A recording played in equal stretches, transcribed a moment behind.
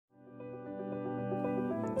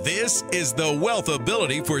This is the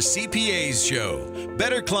WealthAbility for CPAs show.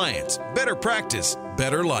 Better clients, better practice,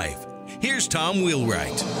 better life. Here's Tom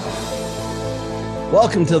Wheelwright.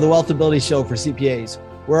 Welcome to the WealthAbility show for CPAs,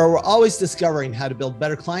 where we're always discovering how to build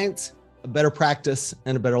better clients, a better practice,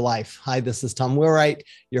 and a better life. Hi, this is Tom Wheelwright,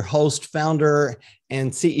 your host, founder, and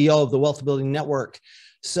CEO of the WealthAbility Network.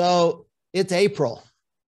 So it's April.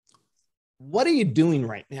 What are you doing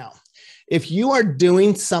right now? If you are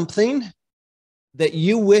doing something that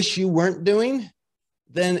you wish you weren't doing,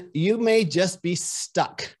 then you may just be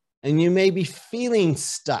stuck and you may be feeling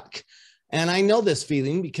stuck. And I know this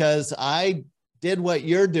feeling because I did what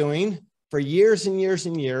you're doing for years and years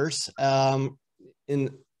and years in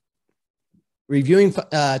reviewing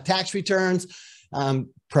tax returns,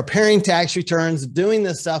 preparing tax returns, doing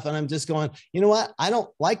this stuff. And I'm just going, you know what? I don't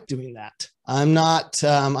like doing that. I'm not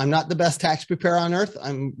the best tax preparer on earth.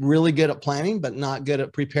 I'm really good at planning, but not good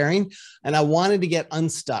at preparing. And I wanted to get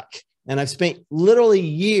unstuck. And I've spent literally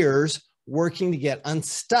years working to get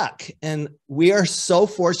unstuck. And we are so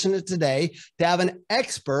fortunate today to have an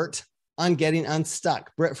expert on getting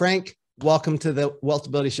unstuck. Britt Frank, welcome to the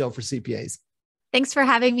WealthAbility show for CPAs. Thanks for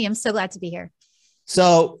having me. I'm so glad to be here.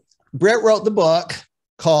 So Britt wrote the book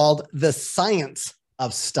called The Science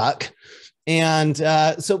of Stuck. And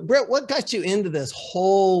so Britt, what got you into this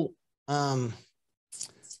whole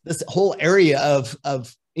area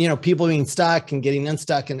of people being stuck and getting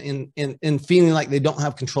unstuck and feeling like they don't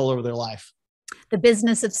have control over their life? The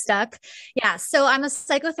business of stuck. Yeah. So I'm a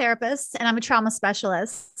psychotherapist and I'm a trauma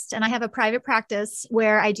specialist, and I have a private practice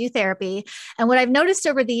where I do therapy. And what I've noticed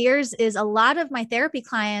over the years is a lot of my therapy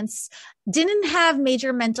clients didn't have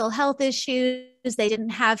major mental health issues. They didn't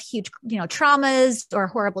have huge, traumas or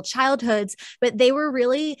horrible childhoods, but they were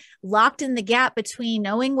really locked in the gap between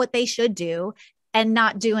knowing what they should do and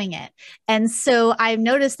not doing it. And so I've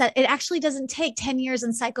noticed that it actually doesn't take 10 years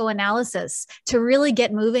in psychoanalysis to really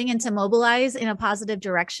get moving and to mobilize in a positive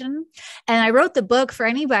direction. And I wrote the book for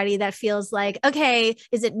anybody that feels like, okay,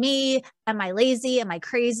 is it me? Am I lazy? Am I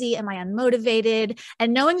crazy? Am I unmotivated?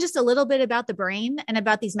 And knowing just a little bit about the brain and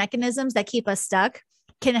about these mechanisms that keep us stuck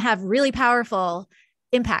can have really powerful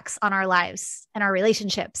impacts on our lives and our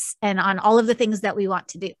relationships and on all of the things that we want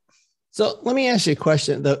to do. So let me ask you a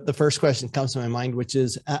question. The first question comes to my mind, which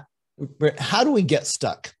is, how do we get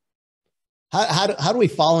stuck? How do we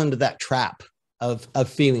fall into that trap of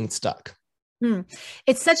feeling stuck?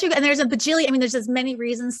 It's and there's a bajillion, there's as many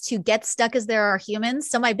reasons to get stuck as there are humans.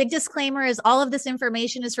 So my big disclaimer is all of this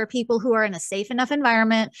information is for people who are in a safe enough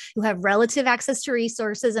environment, who have relative access to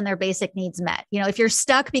resources and their basic needs met. If you're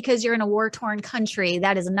stuck because you're in a war-torn country,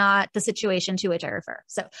 that is not the situation to which I refer.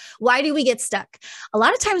 So why do we get stuck? A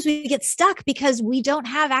lot of times we get stuck because we don't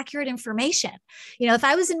have accurate information. If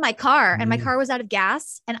I was in my car and my car was out of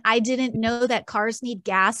gas and I didn't know that cars need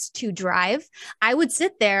gas to drive, I would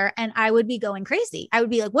sit there and I would be going crazy. I would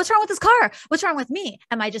be like, what's wrong with this car? What's wrong with me?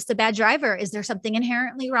 Am I just a bad driver? Is there something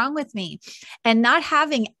inherently wrong with me? And not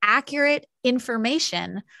having accurate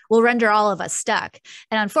information will render all of us stuck.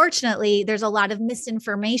 And unfortunately, there's a lot of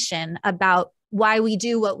misinformation about why we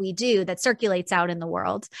do what we do that circulates out in the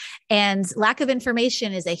world. And lack of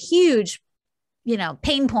information is a huge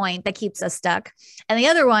pain point that keeps us stuck. And the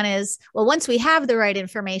other one is, well, once we have the right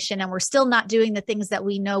information and we're still not doing the things that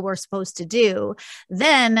we know we're supposed to do,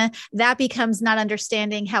 then that becomes not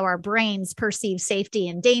understanding how our brains perceive safety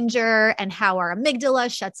and danger and how our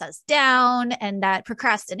amygdala shuts us down. And that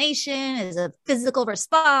procrastination is a physical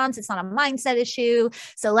response. It's not a mindset issue.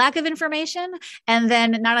 So lack of information, and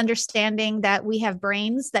then not understanding that we have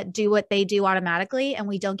brains that do what they do automatically, and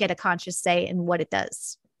we don't get a conscious say in what it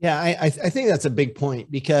does. Yeah, I think that's a big point,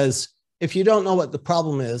 because if you don't know what the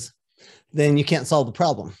problem is, then you can't solve the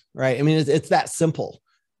problem, right? It's that simple.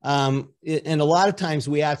 And a lot of times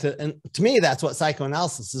we have to, and to me, that's what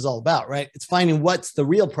psychoanalysis is all about, right? It's finding what's the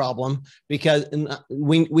real problem, because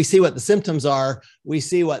we see what the symptoms are, we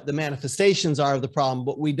see what the manifestations are of the problem,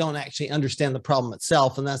 but we don't actually understand the problem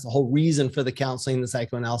itself. And that's the whole reason for the counseling, the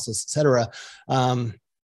psychoanalysis, et cetera.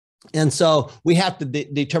 And so we have to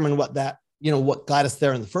determine what that, what got us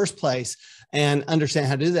there in the first place and understand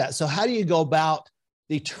how to do that. So how do you go about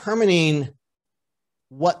determining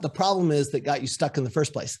what the problem is that got you stuck in the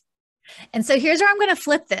first place? And so here's where I'm going to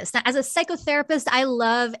flip this. Now, as a psychotherapist, I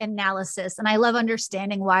love analysis and I love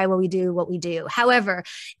understanding why we do what we do. However,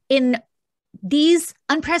 in these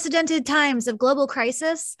unprecedented times of global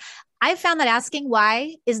crisis, I found that asking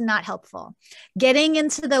why is not helpful. Getting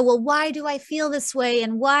into why do I feel this way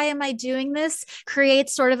and why am I doing this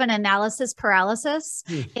creates sort of an analysis paralysis.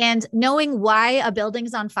 And knowing why a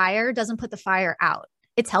building's on fire doesn't put the fire out.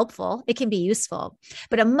 It's helpful. It can be useful.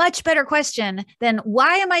 But a much better question than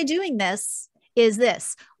why am I doing this is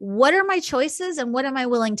this: what are my choices and what am I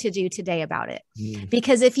willing to do today about it?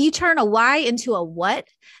 Because if you turn a why into a what,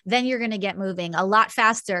 then you're going to get moving a lot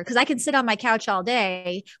faster. Because I can sit on my couch all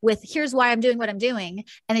day with here's why I'm doing what I'm doing,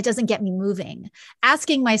 and it doesn't get me moving.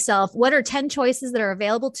 Asking myself, what are 10 choices that are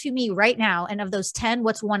available to me right now? And of those 10,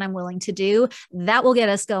 what's one I'm willing to do? That will get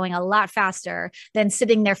us going a lot faster than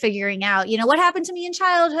sitting there figuring out, what happened to me in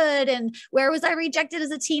childhood and where was I rejected as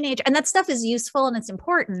a teenager? And that stuff is useful and it's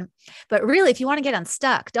important. But really, if you want to get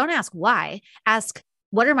unstuck, don't ask why. Ask,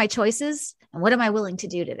 what are my choices and what am I willing to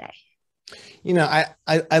do today?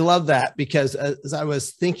 I love that, because as I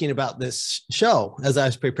was thinking about this show, as I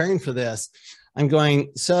was preparing for this, I'm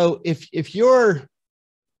going, so if you're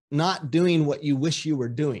not doing what you wish you were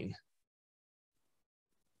doing,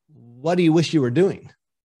 what do you wish you were doing?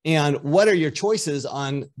 And what are your choices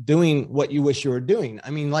on doing what you wish you were doing?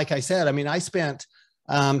 I mean, like I said, I spent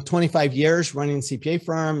 25 years running a CPA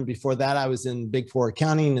firm. Before that, I was in Big Four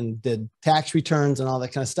accounting and did tax returns and all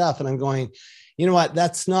that kind of stuff. And I'm going, you know what?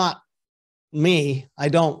 That's not me. I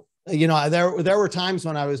don't, there were times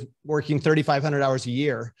when I was working 3,500 hours a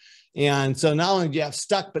year. And so not only do you have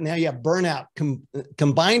stuck, but now you have burnout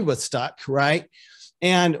combined with stuck, right?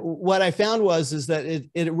 And what I found is that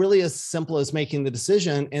it really is simple as making the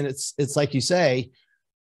decision. And it's like you say,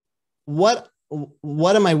 what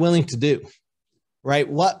am I willing to do? Right?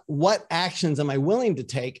 What actions am I willing to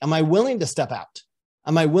take? Am I willing to step out?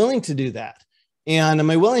 Am I willing to do that? And am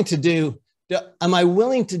I willing to do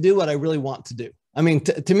what I really want to do? I mean,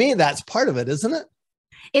 to me, that's part of it, isn't it?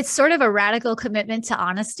 It's sort of a radical commitment to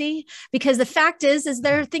honesty, because the fact is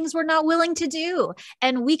there are things we're not willing to do,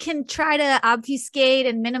 and we can try to obfuscate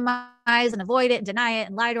and minimize and avoid it and deny it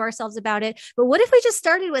and lie to ourselves about it. But what if we just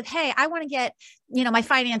started with, hey, I want to get, my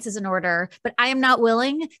finances in order, but I am not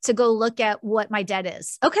willing to go look at what my debt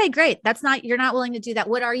is. Okay, great. You're not willing to do that.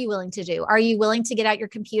 What are you willing to do? Are you willing to get out your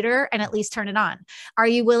computer and at least turn it on? Are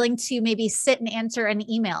you willing to maybe sit and answer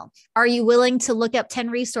an email? Are you willing to look up 10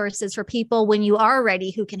 resources for people when you are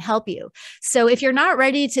ready who can help you? So if you're not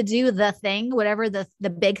ready to do the thing, whatever the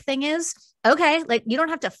big thing is, okay, you don't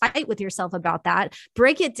have to fight with yourself about that.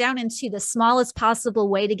 Break it down into the smallest possible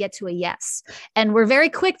way to get to a yes. And we're very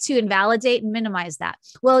quick to invalidate and minimize that.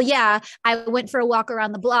 Well, yeah, I went for a walk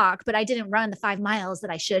around the block, but I didn't run the 5 miles that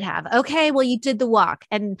I should have. Okay, well, you did the walk.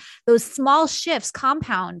 And those small shifts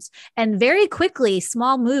compound, and very quickly,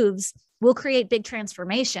 small moves will create big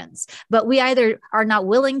transformations. But we either are not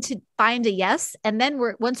willing to find a yes, and then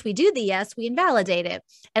once we do the yes, we invalidate it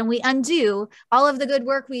and we undo all of the good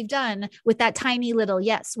work we've done with that tiny little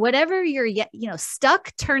yes. Whatever you're,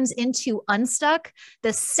 stuck turns into unstuck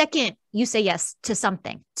the second you say yes to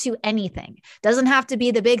something, to anything. Doesn't have to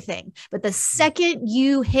be the big thing, but the second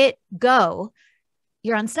you hit go,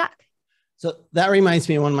 you're unstuck. So that reminds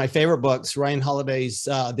me of one of my favorite books, Ryan Holiday's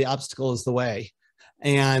The Obstacle is the Way.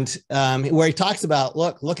 And where he talks about,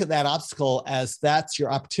 look at that obstacle as that's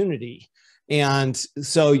your opportunity. And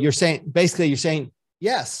so you're saying,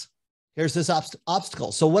 yes, here's this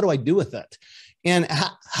obstacle. So what do I do with it? And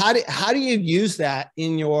how do you use that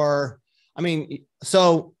in your,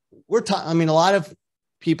 so a lot of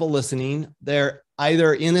people listening, they're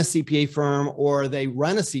either in a CPA firm or they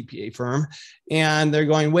run a CPA firm, and they're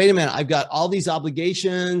going, wait a minute, I've got all these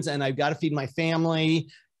obligations and I've got to feed my family,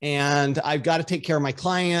 and I've got to take care of my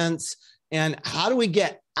clients. And how do we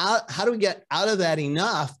get out of that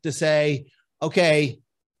enough to say, okay,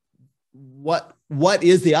 what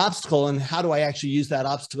is the obstacle, and how do I actually use that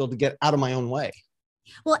obstacle to get out of my own way?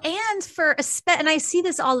 Well, and I see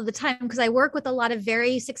this all of the time because I work with a lot of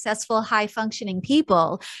very successful, high functioning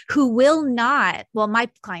people who will not, well, my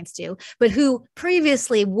clients do, but who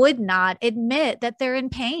previously would not admit that they're in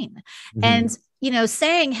pain. Mm-hmm. And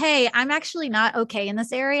saying, hey, I'm actually not okay in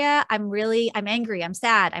this area. I'm angry. I'm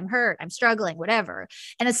sad. I'm hurt. I'm struggling, whatever.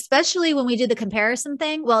 And especially when we do the comparison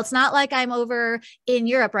thing, well, it's not like I'm over in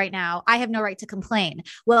Europe right now. I have no right to complain.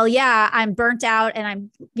 Well, yeah, I'm burnt out and I'm,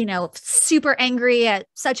 super angry at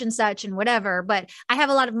such and such and whatever, but I have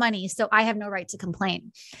a lot of money, so I have no right to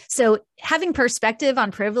complain. So having perspective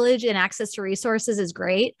on privilege and access to resources is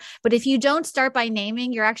great. But if you don't start by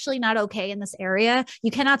naming you're actually not okay in this area, you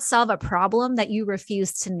cannot solve a problem that you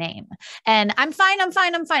refuse to name. And I'm fine.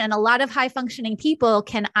 And a lot of high functioning people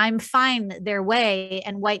can I'm fine their way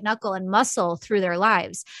and white knuckle and muscle through their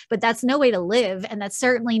lives, but that's no way to live. And that's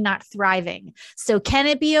certainly not thriving. So can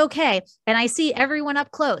it be okay? And I see everyone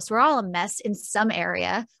up close. We're all a mess in some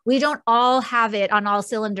area. We don't all have it on all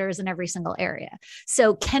cylinders in every single area.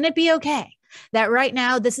 So can it be okay? that right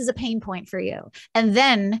now, this is a pain point for you. And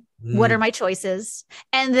then what are my choices?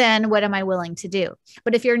 And then what am I willing to do?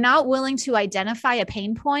 But if you're not willing to identify a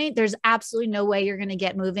pain point, there's absolutely no way you're going to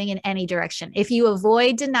get moving in any direction. If you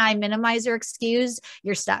avoid, deny, minimize, or excuse,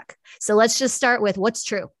 you're stuck. So let's just start with what's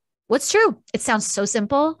true. What's true? It sounds so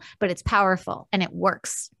simple, but it's powerful and it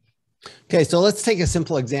works. Okay. So let's take a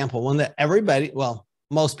simple example, one that everybody, well,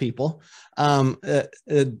 most people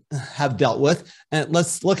have dealt with. And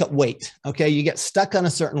let's look at weight. Okay. You get stuck on a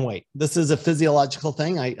certain weight. This is a physiological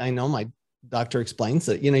thing. I know my doctor explains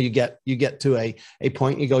that, you get to a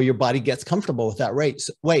point, you go, your body gets comfortable with that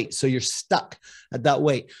weight. So you're stuck at that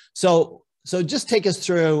weight. So just take us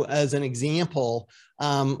through as an example.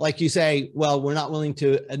 Like you say, well, we're not willing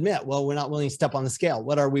to admit, well, we're not willing to step on the scale.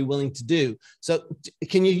 What are we willing to do? So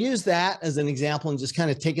can you use that as an example and just kind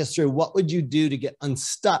of take us through what would you do to get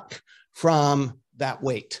unstuck from that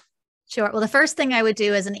weight? Sure. Well, the first thing I would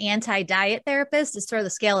do as an anti-diet therapist is throw the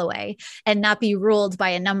scale away and not be ruled by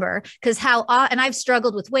a number. Because and I've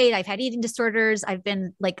struggled with weight. I've had eating disorders. I've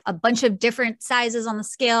been like a bunch of different sizes on the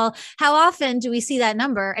scale. How often do we see that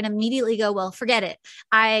number and immediately go, well, forget it.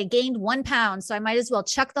 I gained 1 pound, so I might as well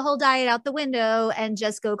chuck the whole diet out the window and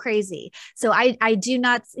just go crazy. So I do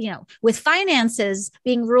not, with finances,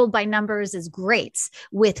 being ruled by numbers is great.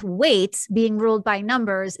 With weight, being ruled by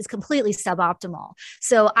numbers is completely suboptimal.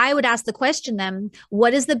 So I would ask the question then,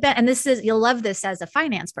 what is and this is, you'll love this as a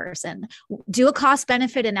finance person, do a cost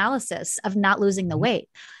benefit analysis of not losing the weight.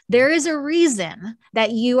 There is a reason that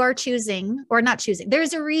you are choosing or not choosing.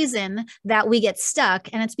 There's a reason that we get stuck,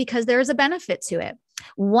 and it's because there is a benefit to it.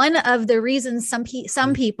 One of the reasons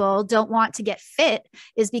some people don't want to get fit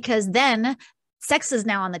is because then sex is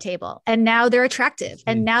now on the table and now they're attractive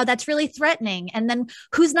and now that's really threatening. And then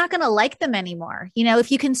who's not going to like them anymore?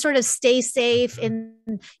 If you can sort of stay safe in,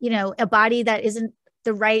 a body that isn't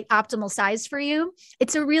the right optimal size for you,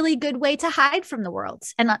 it's a really good way to hide from the world.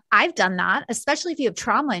 And I've done that, especially if you have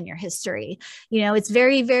trauma in your history. It's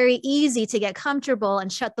very, very easy to get comfortable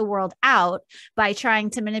and shut the world out by trying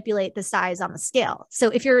to manipulate the size on the scale. So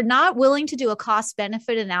if you're not willing to do a cost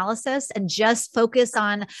benefit analysis and just focus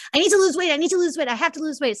on, I need to lose weight, I have to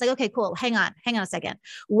lose weight. It's like, okay, cool. Hang on a second.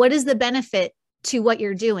 What is the benefit to what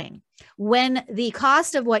you're doing? When the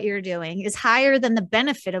cost of what you're doing is higher than the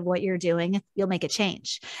benefit of what you're doing, you'll make a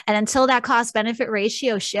change. And until that cost benefit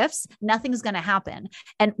ratio shifts, nothing's going to happen.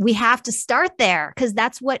 And we have to start there because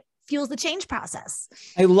that's what fuels the change process.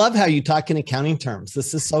 I love how you talk in accounting terms.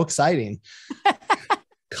 This is so exciting.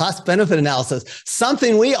 Cost benefit analysis,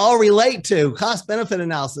 something we all relate to. Cost benefit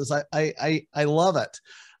analysis. I love it.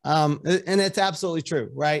 And it's absolutely true,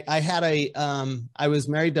 right? I was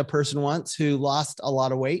married to a person once who lost a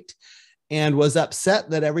lot of weight and was upset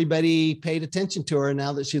that everybody paid attention to her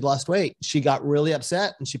now that she lost weight. She got really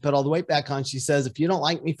upset and she put all the weight back on. She says, if you don't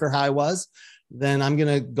like me for how I was, then I'm going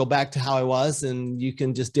to go back to how I was and you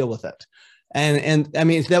can just deal with it. And I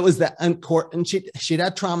mean, that was the uncourt, and she'd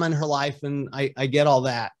had trauma in her life, and I get all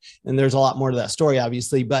that. And there's a lot more to that story,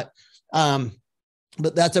 obviously, but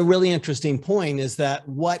that's a really interesting point, is that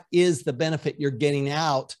what is the benefit you're getting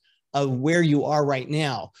out of where you are right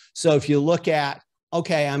now? So if you look at,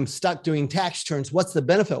 okay, I'm stuck doing tax returns, what's the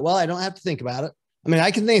benefit? Well, I don't have to think about it. I mean, I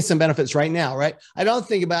can think of some benefits right now, right? I don't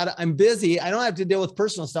think about it. I'm busy. I don't have to deal with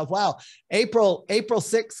personal stuff. Wow. April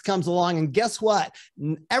 6th comes along, and guess what?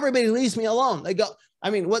 Everybody leaves me alone. They go,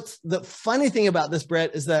 I mean, what's the funny thing about this,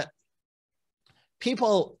 Britt, is that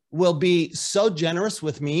people will be so generous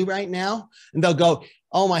with me right now, and they'll go,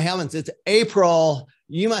 oh my heavens, it's April.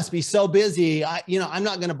 You must be so busy. I'm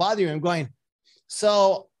not going to bother you. I'm going,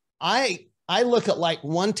 so I look at like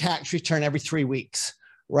one tax return every 3 weeks,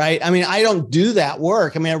 right? I mean, I don't do that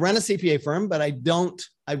work. I mean, I run a CPA firm, but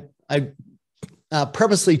I've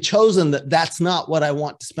purposely chosen that that's not what I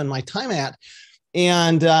want to spend my time at.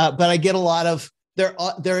 And, but I get a lot of, there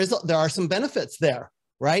are some benefits there.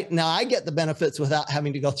 Right now, I get the benefits without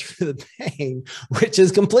having to go through the pain, which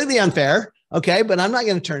is completely unfair. Okay, but I'm not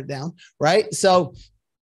going to turn it down. Right. So,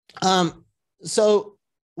 so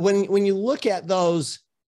when you look at those,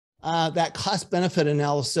 that cost benefit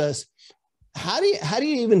analysis, how do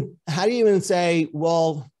you even say,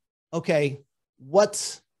 well, okay,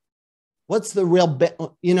 what's the real,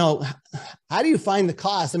 how do you find the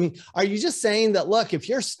cost? I mean, are you just saying that, look, if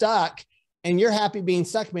you're stuck and you're happy being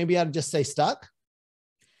stuck, maybe I ought to just say stuck?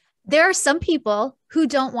 There are some people who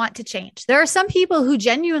don't want to change. There are some people who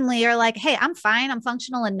genuinely are like, hey, I'm fine. I'm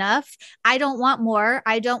functional enough. I don't want more.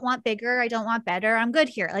 I don't want bigger. I don't want better. I'm good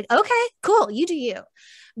here. Like, okay, cool. You do you.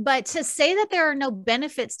 But to say that there are no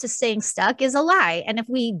benefits to staying stuck is a lie. And if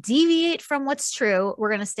we deviate from what's true, we're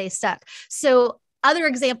going to stay stuck. So other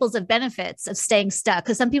examples of benefits of staying stuck.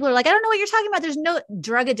 Because some people are like, I don't know what you're talking about. There's no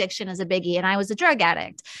drug addiction is a biggie. And I was a drug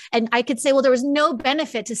addict. And I could say, well, there was no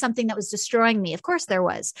benefit to something that was destroying me. Of course there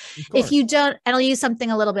was. If you don't, and I'll use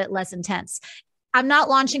something a little bit less intense. I'm not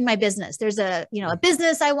launching my business. There's a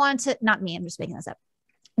business I want to, not me, I'm just making this up.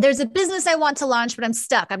 There's a business I want to launch, but I'm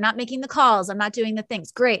stuck. I'm not making the calls. I'm not doing the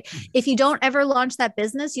things. Great. If you don't ever launch that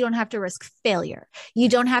business, you don't have to risk failure. You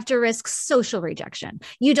don't have to risk social rejection.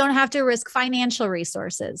 You don't have to risk financial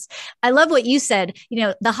resources. I love what you said.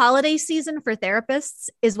 The holiday season for therapists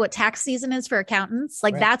is what tax season is for accountants.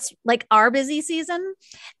 Like that's like our busy season.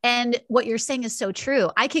 And what you're saying is so true.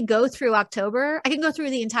 I could go through October. I can go through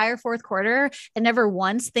the entire fourth quarter and never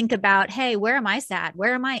once think about, hey, where am I sad?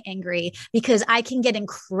 Where am I angry? Because I can get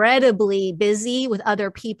incredibly busy with other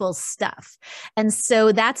people's stuff. And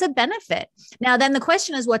so that's a benefit. Now, then the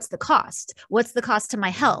question is, what's the cost? What's the cost to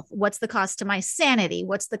my health? What's the cost to my sanity?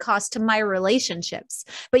 What's the cost to my relationships?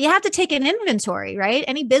 But you have to take an inventory, right?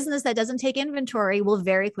 Any business that doesn't take inventory will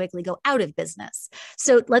very quickly go out of business.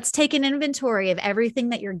 So let's take an inventory of everything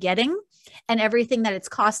that you're getting and everything that it's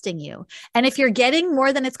costing you. And if you're getting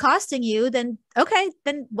more than it's costing you, then okay,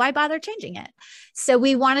 then why bother changing it? So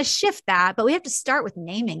we want to shift that, but we have to start with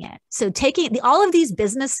naming it. So taking all of these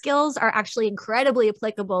business skills are actually incredibly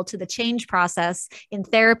applicable to the change process in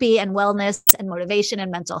therapy and wellness and motivation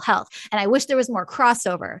and mental health. And I wish there was more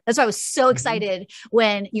crossover. That's why I was so excited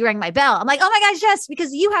when you rang my bell. I'm like, oh my gosh, yes,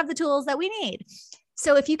 because you have the tools that we need.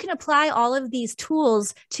 So if you can apply all of these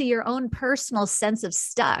tools to your own personal sense of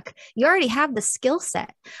stuck, you already have the skill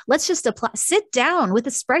set. Let's just sit down with a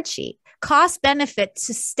spreadsheet. Cost benefit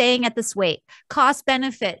to staying at this weight, cost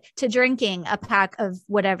benefit to drinking a pack of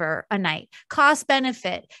whatever a night, cost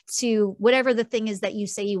benefit to whatever the thing is that you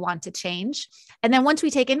say you want to change. And then once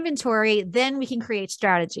we take inventory, then we can create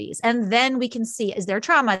strategies. And then we can see, is there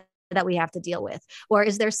trauma that we have to deal with? Or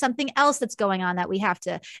is there something else that's going on that we have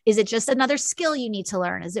to, is it just another skill you need to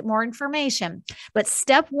learn? Is it more information? But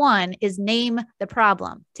step one is name the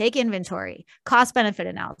problem, take inventory, cost benefit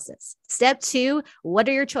analysis. Step two, what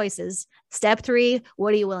are your choices? Step three,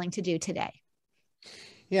 what are you willing to do today?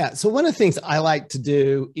 Yeah. So one of the things I like to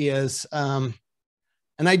do is, and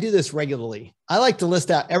I do this regularly, I like to list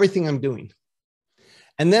out everything I'm doing.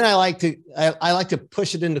 And then I like to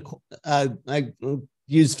push it into, I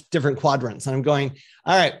use different quadrants, and I'm going,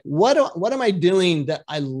 all right, what am I doing that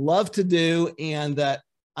I love to do and that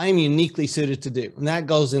I'm uniquely suited to do? And that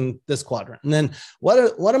goes in this quadrant. And then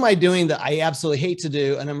what am I doing that I absolutely hate to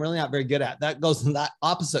do and I'm really not very good at? That goes in that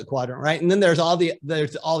opposite quadrant, right? And then there's all the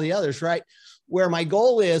others, right? Where my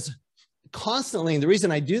goal is constantly, and the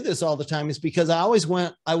reason I do this all the time is because I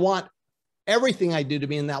want everything I do to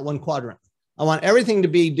be in that one quadrant. I want everything to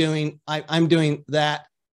be doing, I'm doing that.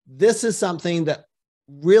 This is something that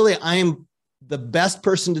really I am the best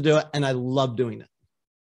person to do it, and I love doing it.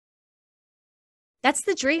 That's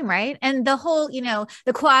the dream, right? And the whole,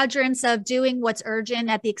 the quadrants of doing what's urgent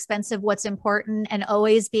at the expense of what's important and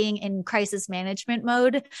always being in crisis management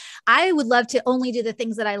mode. I would love to only do the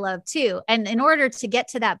things that I love too. And in order to get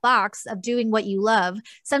to that box of doing what you love,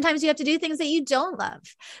 sometimes you have to do things that you don't love.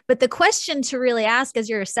 But the question to really ask as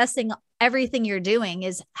you're assessing everything you're doing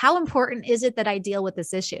is, how important is it that I deal with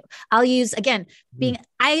this issue? I'll use, again,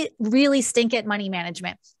 I really stink at money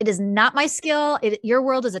management. It is not my skill. Your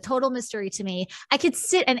world is a total mystery to me. I could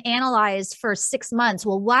sit and analyze for 6 months.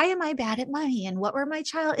 Well, why am I bad at money? And what were my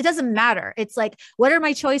It doesn't matter. It's like, what are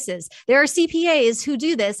my choices? There are CPAs who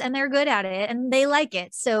do this and they're good at it and they like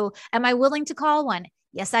it. So am I willing to call one?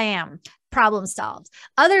 Yes, I am. Problem solved.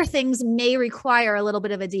 Other things may require a little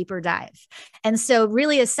bit of a deeper dive. And so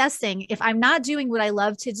really assessing, if I'm not doing what I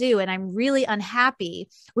love to do and I'm really unhappy,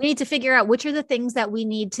 we need to figure out which are the things that we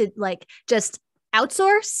need to just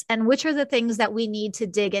outsource and which are the things that we need to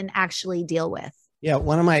dig and actually deal with. Yeah.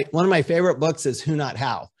 One of my favorite books is Who Not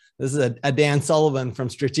How. This is a Dan Sullivan from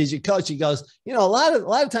Strategic Coach. He goes, a lot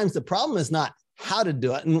of times the problem is not how to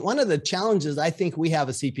do it. And one of the challenges I think we have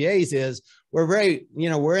as CPAs is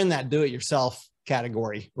we're in that do-it-yourself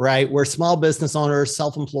category, right? We're small business owners,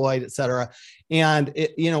 self-employed, et cetera. And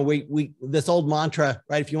this old mantra,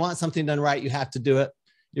 right? If you want something done right, you have to do it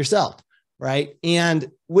yourself, right? And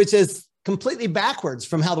which is completely backwards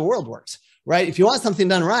from how the world works, right? If you want something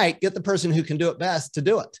done right, get the person who can do it best to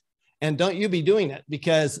do it. And don't you be doing it,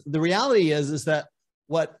 because the reality is that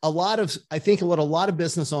what a lot of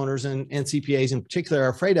business owners and CPAs in particular are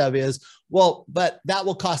afraid of is, well, but that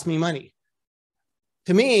will cost me money.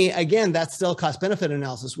 To me, again, that's still cost benefit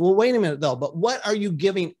analysis. Well, wait a minute though, but what are you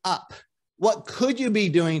giving up? What could you be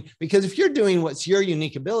doing? Because if you're doing what's your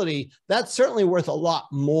unique ability, that's certainly worth a lot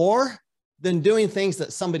more than doing things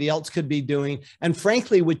that somebody else could be doing, and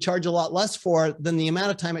frankly would charge a lot less for than the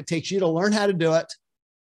amount of time it takes you to learn how to do it,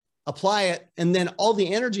 apply it, and then all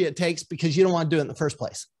the energy it takes because you don't want to do it in the first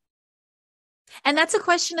place. And that's a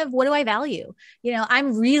question of, what do I value?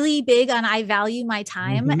 I'm really big on, I value my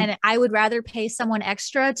time, and I would rather pay someone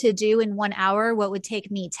extra to do in 1 hour what would take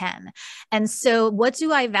me 10. And so what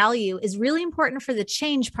do I value is really important for the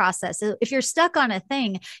change process. If you're stuck on a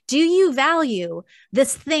thing, do you value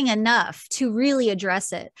this thing enough to really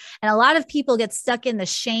address it? And a lot of people get stuck in the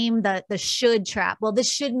shame, the should trap. Well, this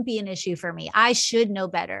shouldn't be an issue for me. I should know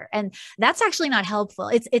better. And that's actually not helpful.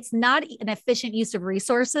 It's not an efficient use of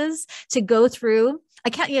resources to go through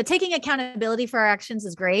taking accountability for our actions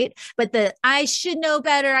is great, but I should know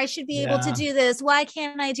better, I should be able to do this, why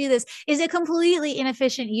can't I do this, is a completely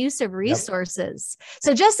inefficient use of resources.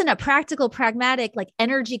 So just in a practical, pragmatic, like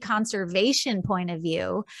energy conservation point of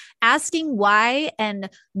view, asking why, and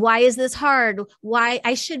why is this hard? Why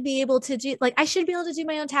I should be able to do, I should be able to do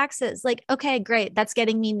my own taxes. Okay, great. That's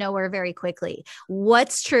getting me nowhere very quickly.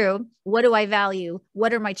 What's true? What do I value?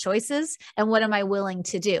 What are my choices? And what am I willing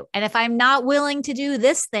to do? And if I'm not willing to do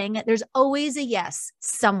this thing, there's always a yes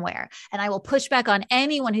somewhere. And I will push back on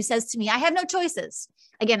anyone who says to me, I have no choices.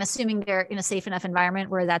 Again, assuming they're in a safe enough environment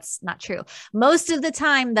where that's not true. Most of the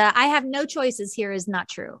time, the I have no choices here is not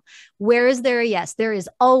true. Where is there a yes? There is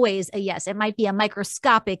always a yes. It might be a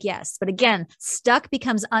microscopic yes. But again, stuck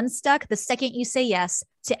becomes unstuck the second you say yes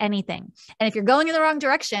to anything. And if you're going in the wrong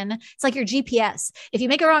direction, it's like your GPS. If you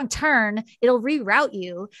make a wrong turn, it'll reroute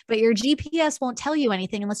you, but your GPS won't tell you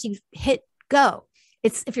anything unless you hit go.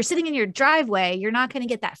 If you're sitting in your driveway, you're not going to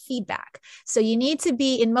get that feedback. So you need to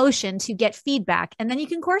be in motion to get feedback, and then you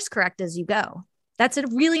can course correct as you go. That's a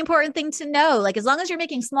really important thing to know. As long as you're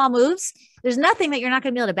making small moves, there's nothing that you're not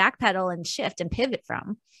going to be able to backpedal and shift and pivot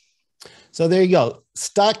from. So there you go.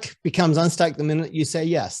 Stuck becomes unstuck the minute you say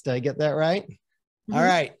yes. Did I get that right? All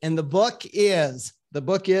right. And the book is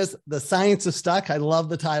The Science of Stuck. I love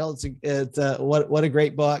the title. What a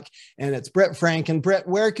great book. And it's Britt Frank. And Britt,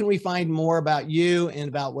 where can we find more about you and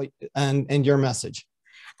about and your message?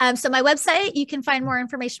 So my website, you can find more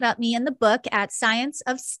information about me in the book at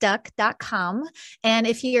scienceofstuck.com. And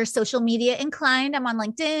if you're social media inclined, I'm on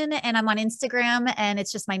LinkedIn and I'm on Instagram, and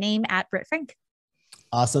it's just my name at Britt Frank.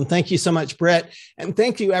 Awesome. Thank you so much, Britt. And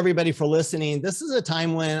thank you everybody for listening. This is a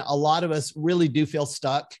time when a lot of us really do feel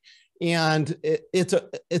stuck. And it's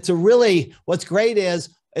a really, what's great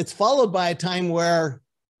is it's followed by a time where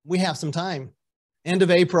we have some time. End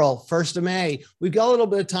of April, 1st of May, we've got a little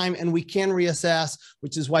bit of time and we can reassess,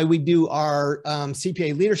 which is why we do our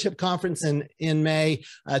CPA Leadership Conference in May,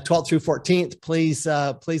 12th through 14th.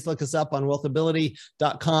 Please look us up on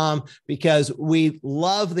WealthAbility.com, because we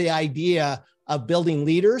love the idea of building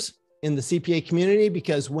leaders in the CPA community,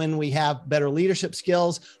 because when we have better leadership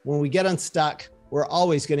skills, when we get unstuck, we're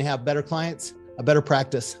always going to have better clients, a better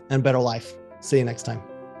practice, and better life. See you next time.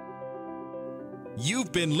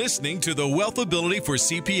 You've been listening to the WealthAbility for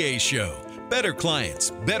CPA show. Better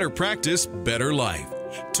clients, better practice, better life.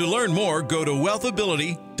 To learn more, go to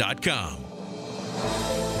WealthAbility.com.